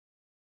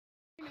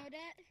good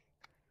at?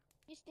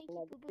 You stinky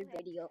Another boo-boo head.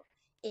 video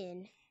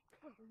in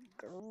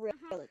Gorilla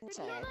Did you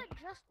know Time. that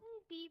Justin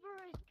Bieber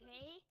is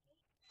gay?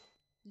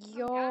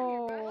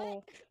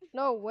 Yo,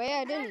 no way,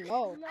 I didn't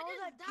know.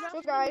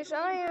 So guys,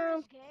 I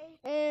am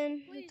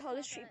in the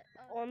tallest tree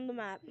on the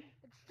map,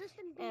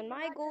 and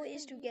my goal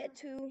is to get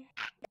to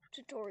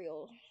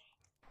tutorial.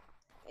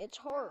 It's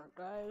hard,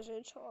 guys.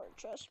 It's hard.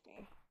 Trust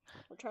me.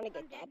 We're trying to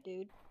get that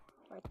dude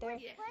right there,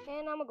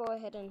 and I'm gonna go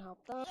ahead and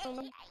help them.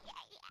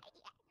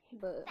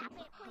 But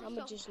I'm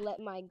gonna just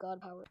let my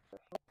god power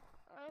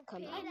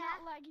come out. I'm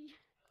not laggy.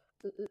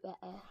 Ooh, ooh, ah,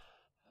 ah.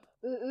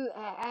 Ooh, ooh,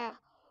 ah, ah.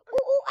 Ooh,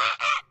 ooh, ah,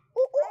 ah.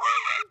 Ooh, ooh, ah,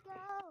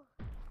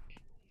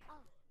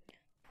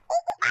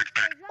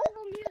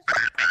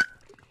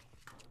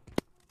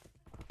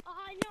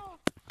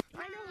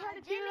 I know how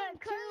to do that.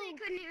 Curly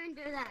couldn't even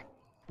do that.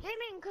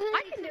 Jimmy and Curly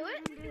I can do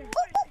it.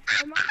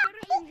 Am I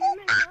better than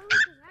Jimmy and Curly?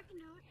 Because I can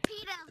do it.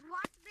 Peter,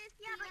 watch this.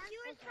 Yeah, but you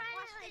was trying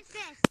to like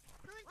this.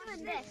 Who's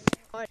doing this?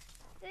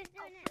 Who's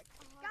doing this?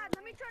 God,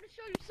 let me try to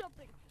show you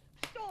something.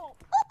 Stop.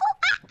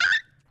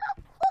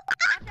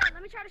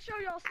 Let me try to show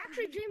you all something.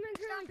 Actually, Jimmy and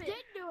Curly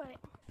did do it.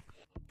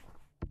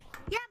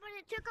 Yeah, but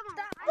it took them a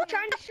while. I'm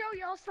trying to show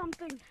y'all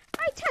something.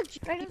 I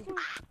touched you.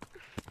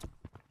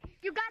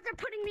 You guys are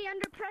putting me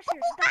under pressure.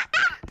 Stop.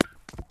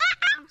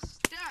 I'm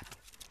stuck.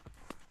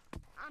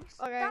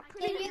 Okay. Stop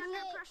putting me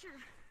under pressure.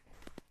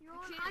 You're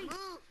on ice.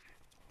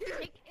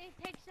 It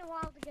takes a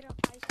while to get off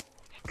ice.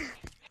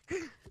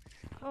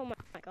 Oh my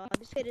god,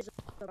 this kid is a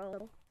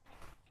little.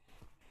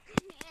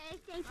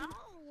 He's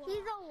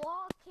a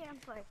wall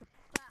camper.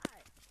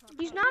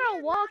 He's not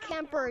a wall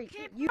camper.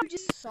 You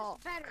just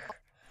suck.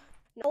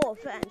 No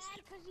offense,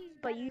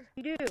 but you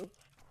do.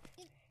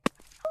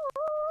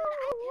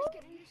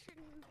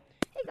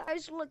 Hey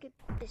guys, look at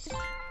this.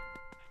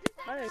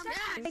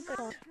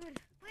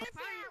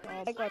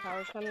 Big guy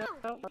power's coming out.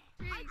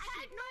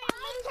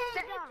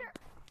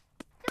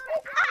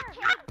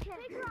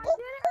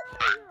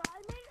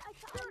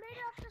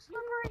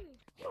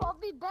 I'll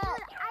be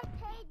back. I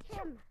tagged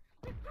him.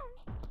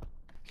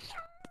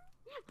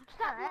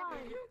 Stop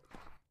lying.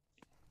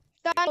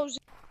 That was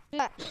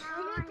that.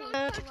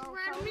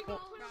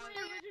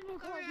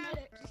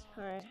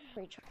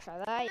 Alright, try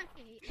that.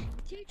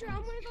 Teacher, I'm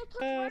gonna go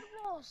touch red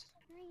balls.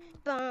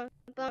 Bum,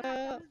 bum,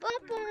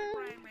 bum, bum.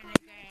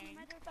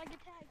 If I get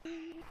tagged.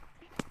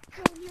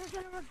 You're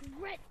gonna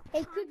regret.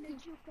 Hey,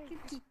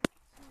 Cookie.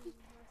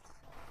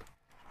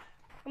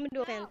 I'm gonna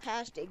do a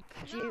fantastic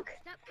juke.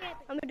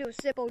 I'm gonna do a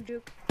simple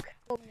juke.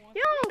 Yo,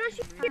 don't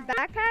you see your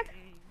backpack?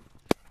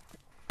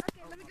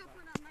 Okay, let me go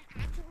put on my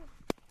actual.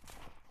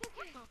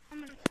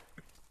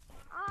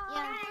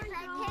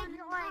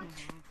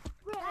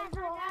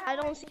 I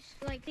don't see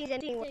like these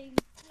anything.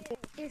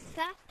 Is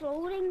that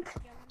floating?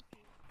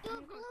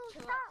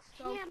 Stop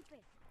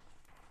camping.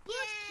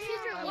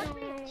 Teacher, watch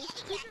me.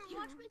 Teacher,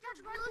 watch me touch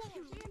red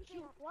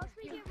balls. Watch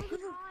me get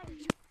really high.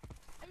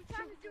 Are you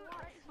trying to do it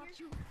right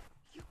here?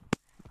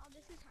 Oh,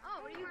 this is hard.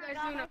 Oh, what are you guys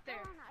doing up there?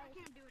 I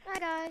can't do it. Hi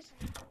guys.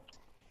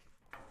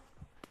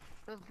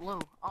 This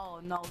blue. Oh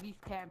no, he's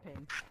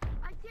camping.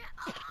 I can't.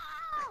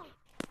 Oh!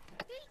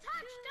 He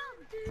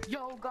touched him.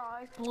 Yo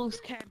guys, blue's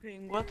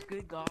camping. What's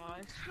good,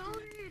 guys?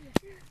 Goated.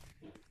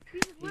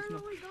 He's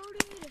literally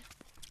goated.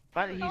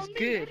 But he's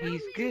good.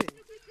 He's good.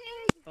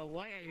 But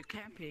why are you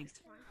camping?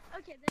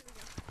 Okay, there we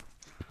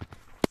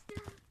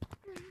go.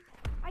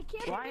 I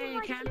can't. Why are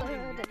you camping?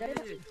 You're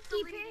good.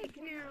 Pig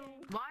now.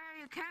 Why are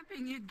you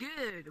camping? You're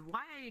good.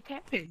 Why are you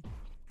camping?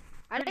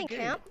 I didn't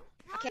camp.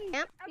 I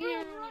camp.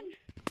 Everyone run.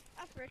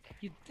 Afric.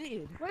 You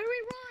did. Where do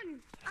we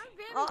run? I'm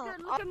very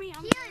good. Look at me.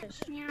 I'm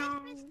Yes.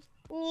 meow.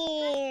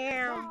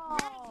 Yeah.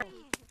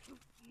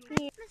 Take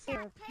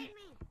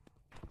me.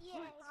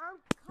 Yes, I'm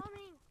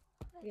coming.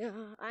 Yeah,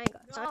 I ain't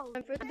got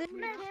time for this.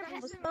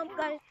 What's up,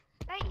 guys?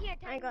 Right here.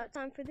 I ain't got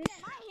time for this.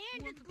 My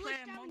hand is play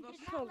glitched out Among and Us?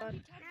 did Hold not let on. me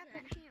touch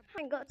that. I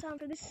ain't got time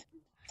for this.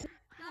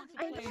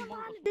 I ain't got time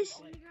for this.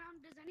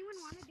 Does anyone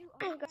want to do?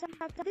 I ain't got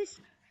time for this.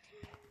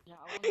 Yeah,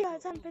 I ain't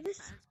got time for this.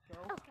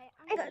 Okay.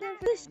 I ain't got time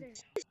for this.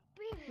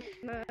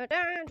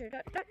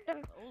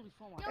 Only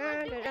for my.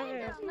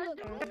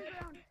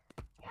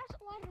 That's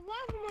a lot of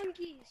lava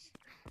monkeys.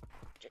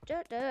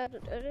 Run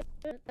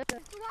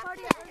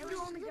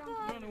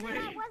away.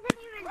 I wasn't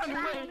even Run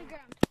away. trying.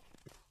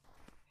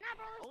 Nah,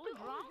 bro, let's Only do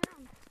ground?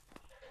 ground.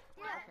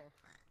 Okay.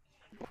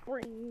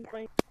 Bring. I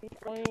need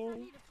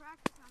to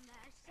practice on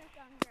that. I suck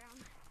on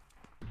ground.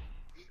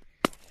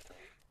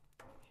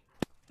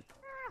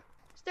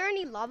 Is there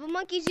any lava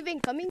monkeys even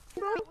coming,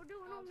 bro? We're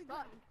doing only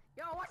ground.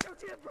 Yo, watch your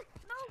temper.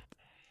 No.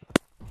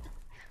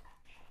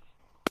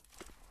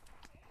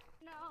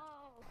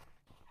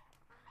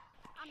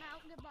 I'm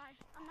out. Goodbye.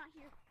 I'm not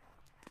here.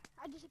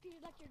 I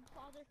disappeared like your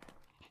father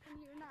when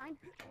you were 9.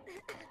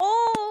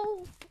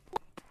 Oh!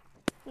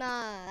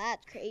 Nah,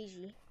 that's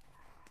crazy.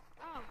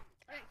 Oh.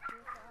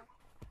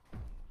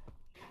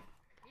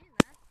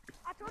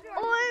 I told you.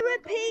 Oh, I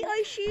repeat,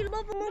 I see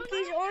lava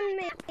monkeys on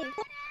me.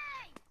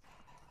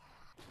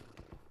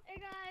 Hey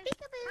guys.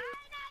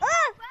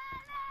 Ah!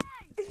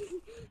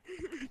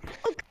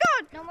 Oh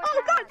God! No more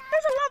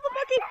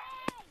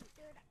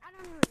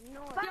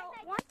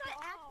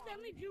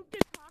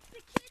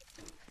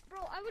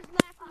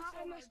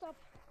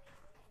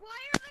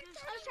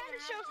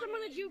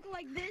wanna juke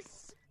like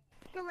this?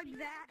 Go like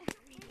that.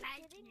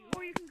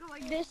 Or you can go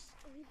like this.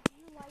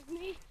 You like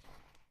me?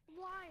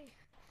 Why?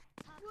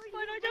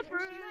 Why not just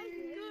burn?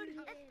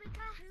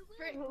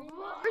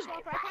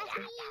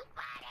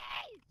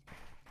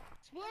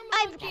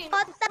 I've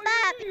got the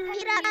map.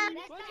 Get up.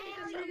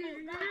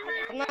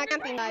 I'm not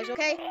camping, guys.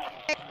 Okay.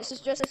 This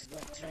is just.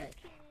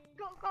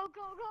 Go, go,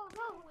 go, go,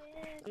 go.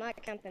 I'm not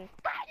camping.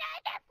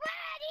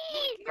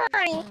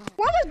 Where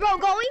was bro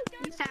going?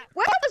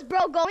 Where was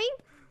bro going?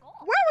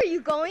 Where were you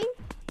going?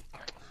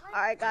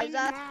 Alright, guys.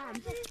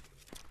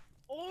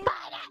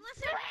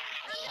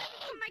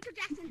 Michael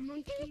Jackson.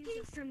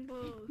 Monkeys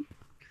assemble.